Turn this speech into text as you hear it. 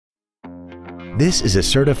This is a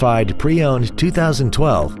certified pre-owned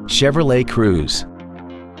 2012 Chevrolet Cruze.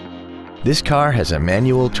 This car has a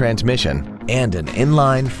manual transmission and an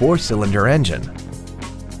inline 4-cylinder engine.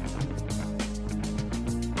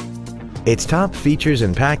 Its top features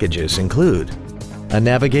and packages include a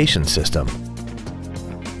navigation system,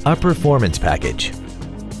 a performance package,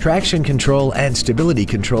 traction control and stability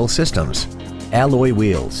control systems, alloy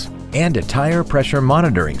wheels, and a tire pressure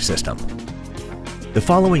monitoring system. The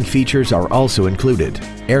following features are also included: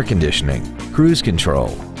 air conditioning, cruise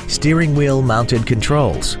control, steering wheel mounted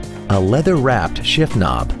controls, a leather-wrapped shift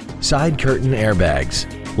knob, side curtain airbags,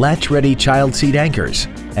 latch-ready child seat anchors,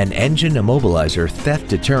 an engine immobilizer theft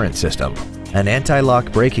deterrent system, an anti-lock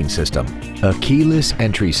braking system, a keyless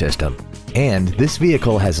entry system, and this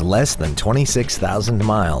vehicle has less than 26,000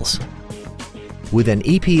 miles. With an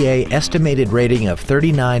EPA estimated rating of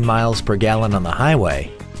 39 miles per gallon on the highway,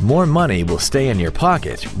 more money will stay in your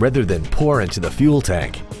pocket rather than pour into the fuel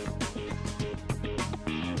tank.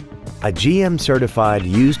 A GM-certified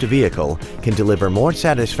used vehicle can deliver more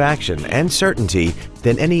satisfaction and certainty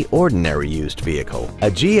than any ordinary used vehicle. A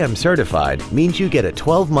GM-certified means you get a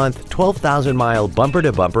 12-month, 12,000-mile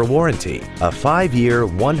bumper-to-bumper warranty, a 5-year,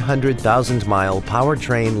 100,000-mile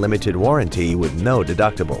powertrain limited warranty with no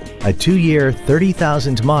deductible, a 2-year,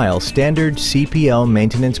 30,000-mile standard CPO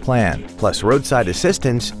maintenance plan, plus roadside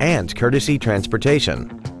assistance and courtesy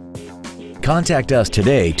transportation. Contact us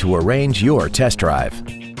today to arrange your test drive.